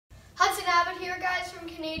Hudson Abbott here, guys, from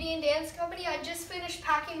Canadian Dance Company. I just finished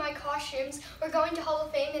packing my costumes. We're going to Hall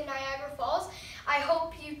of Fame in Niagara Falls. I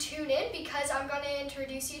hope you tune in because I'm going to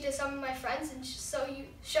introduce you to some of my friends and show you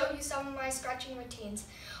some of my stretching routines.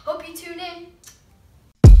 Hope you tune in.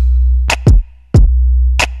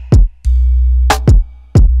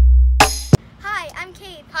 Hi, I'm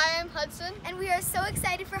Kate. Hi, I'm Hudson. And we are so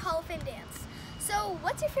excited for Hall of Fame dance. So,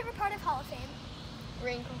 what's your favorite part of Hall of Fame?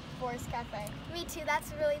 Rainforest Cafe. Me too,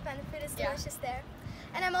 that's really fun. The food is delicious there.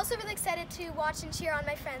 And I'm also really excited to watch and cheer on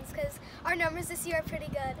my friends because our numbers this year are pretty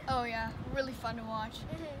good. Oh yeah, really fun to watch.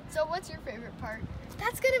 So what's your favorite part?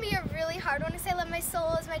 That's going to be a really hard one because I love my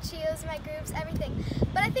solos, my trios, my groups, everything.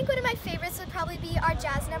 But I think one of my favorites would probably be our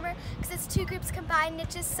jazz number because it's two groups combined and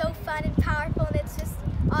it's just so fun and powerful and it's just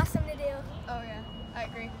awesome to do. Oh yeah, I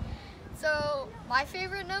agree. So my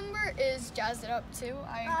favorite number is Jazz It Up too.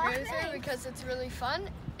 I agree with you because it's really fun.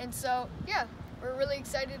 And so yeah, we're really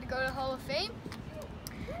excited to go to Hall of Fame.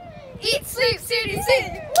 Eat, sleep,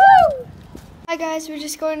 CDC! Woo! Hi guys, we're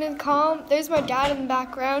just going to the calm. There's my dad in the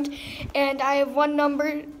background, and I have one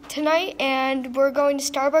number tonight, and we're going to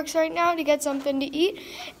Starbucks right now to get something to eat.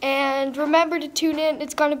 And remember to tune in,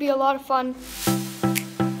 it's going to be a lot of fun.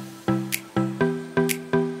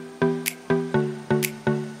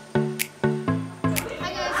 Hi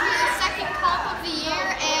guys, this is the second comp of the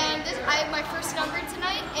year, and I have my first number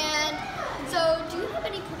tonight. And so, do you have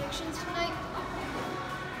any predictions tonight?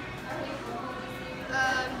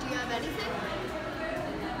 Do you have anything?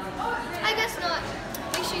 I guess not.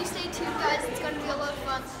 Make sure you stay tuned, guys. It's going to be a lot of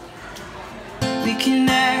fun. We can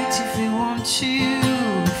act if we want to.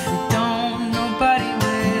 If we don't, nobody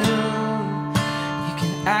will. You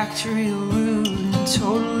can act real rude and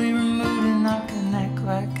totally removed and not connect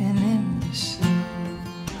like an imbecile.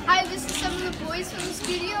 Hi, this is some of the boys from the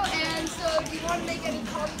studio, and so do you want to make any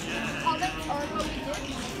comments on what we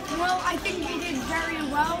did? Well, I think we did very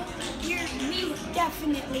well. We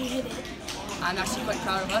definitely hit it. I'm actually quite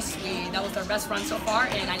proud of us. That was our best run so far,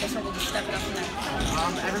 and I guess we'll just step it up from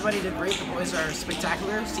there. Everybody did great. The boys are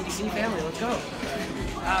spectacular. CDC family, let's go.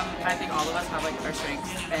 I think all of us have our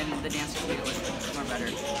strengths, and the dancers made it more better.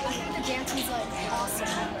 I think the dance was awesome.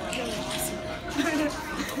 Really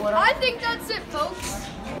awesome. I think that's it, folks.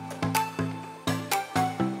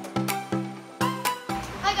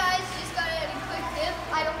 Hi guys, just got a quick dip.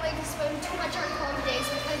 I don't like to swim too much on cold days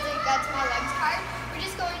because it gets my legs tired. We're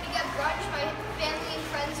just going to get brunch. My family and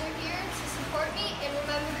friends are here to support me, and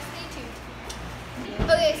remember to stay tuned.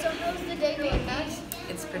 Okay, so how's the day going, guys?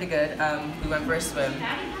 It's pretty good. We went for a swim.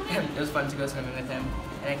 It was fun to go swimming with him,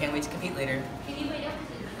 and I can't wait to compete later.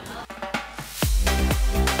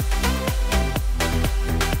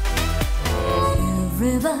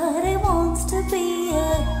 Everybody wants to be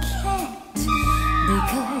a cat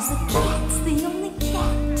because a cat's the only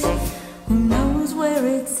cat who knows where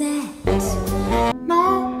it's at.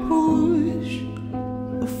 Now push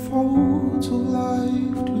the folds of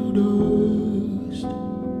life to dust.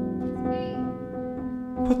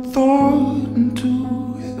 Put thought into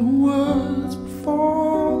the words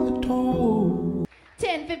before the told.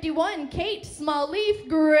 10:51, Kate, small leaf,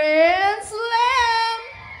 grand slam.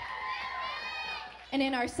 And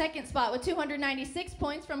in our second spot with 296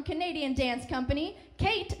 points from Canadian Dance Company,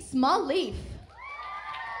 Kate, small leaf.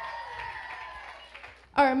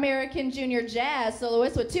 Our American Junior Jazz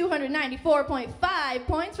soloist with 294.5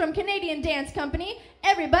 points from Canadian Dance Company,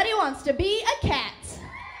 Everybody Wants to Be a Cat.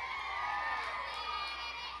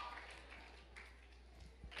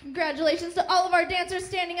 Congratulations to all of our dancers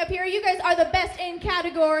standing up here. You guys are the best in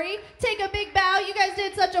category. Take a big bow. You guys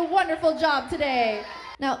did such a wonderful job today.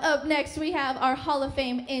 Now up next we have our Hall of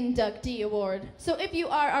Fame Inductee Award. So if you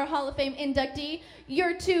are our Hall of Fame inductee,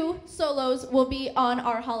 your two solos will be on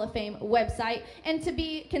our Hall of Fame website. And to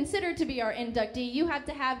be considered to be our inductee, you have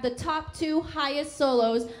to have the top two highest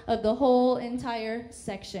solos of the whole entire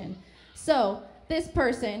section. So this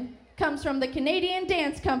person comes from the Canadian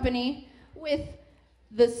Dance Company with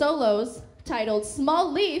the solos titled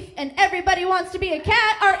Small Leaf and Everybody Wants to Be a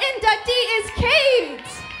Cat. Our inductee is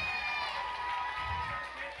Kate.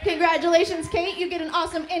 Congratulations, Kate. You get an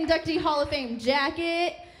awesome inductee Hall of Fame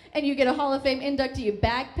jacket, and you get a Hall of Fame inductee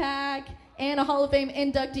backpack, and a Hall of Fame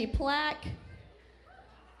inductee plaque.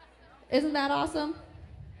 Isn't that awesome?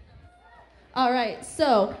 All right,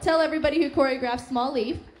 so tell everybody who choreographed Small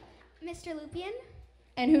Leaf. Mr. Lupian,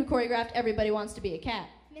 And who choreographed Everybody Wants to Be a Cat.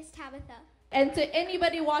 Miss Tabitha. And to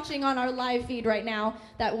anybody watching on our live feed right now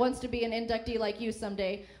that wants to be an inductee like you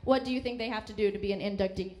someday, what do you think they have to do to be an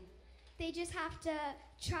inductee? They just have to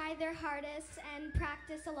try their hardest and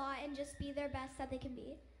practice a lot and just be their best that they can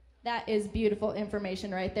be. That is beautiful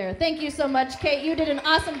information right there. Thank you so much, Kate. You did an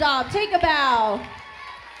awesome job. Take a bow.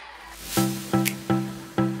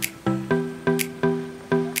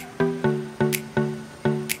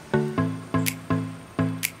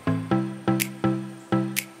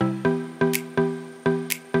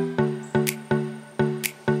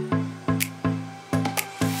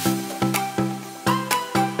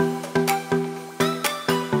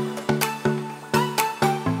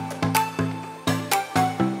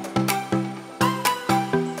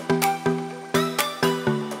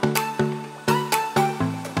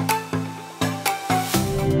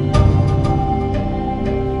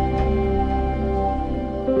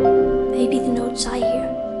 Maybe the notes I hear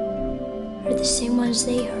are the same ones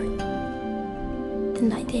they heard the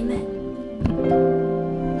night they met.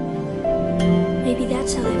 Maybe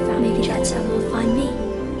that's how they found me. Maybe that's how they'll find me.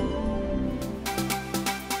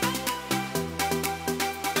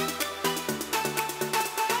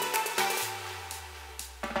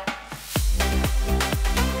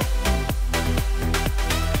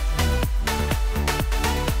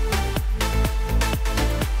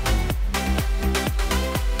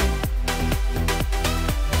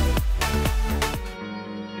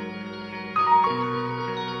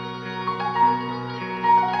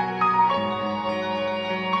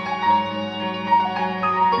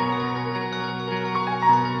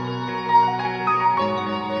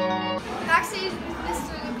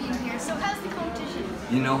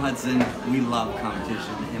 You know, Hudson, we love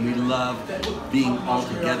competition and we love being all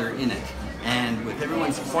together in it. And with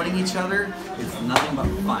everyone supporting each other, it's nothing but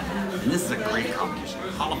fun. And this is a great competition.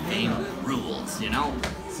 Hall of Fame rules, you know?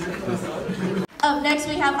 Up next,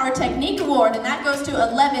 we have our Technique Award, and that goes to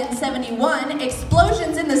 1171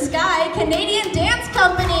 Explosions in the Sky Canadian Dance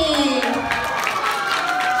Company.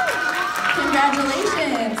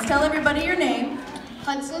 Congratulations. Tell everybody your name.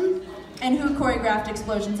 Hudson. And who choreographed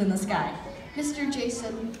Explosions in the Sky? Mr.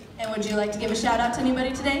 Jason. And would you like to give a shout out to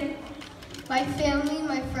anybody today? My family,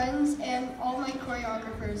 my friends, and all my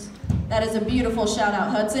choreographers. That is a beautiful shout out,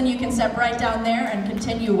 Hudson. You can step right down there and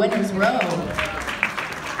continue winner's row.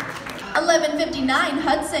 1159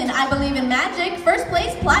 Hudson, I Believe in Magic, first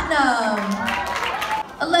place platinum.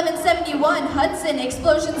 1171 Hudson,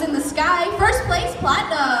 Explosions in the Sky, first place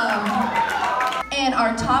platinum. And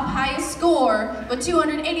our top highest score with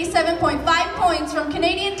 287.5 points from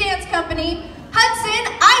Canadian Dance Company, Hudson,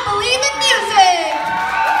 I Believe in Music.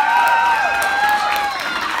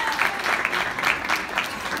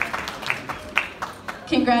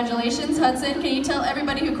 Congratulations, Hudson. Can you tell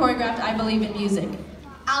everybody who choreographed I Believe in Music?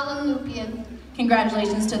 Alan Lupian.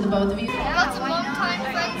 Congratulations to the both of you. I got some long-time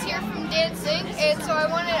friends here from dancing, and so I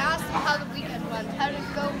wanted to ask them how the weekend went. How did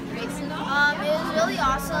it go, Mason? It was really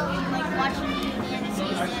awesome, like watching the dances,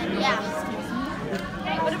 and yeah.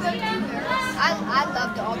 What about you, Harris? I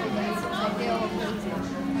loved all the dances. Like, they were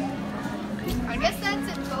amazing. I guess that's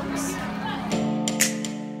it, folks.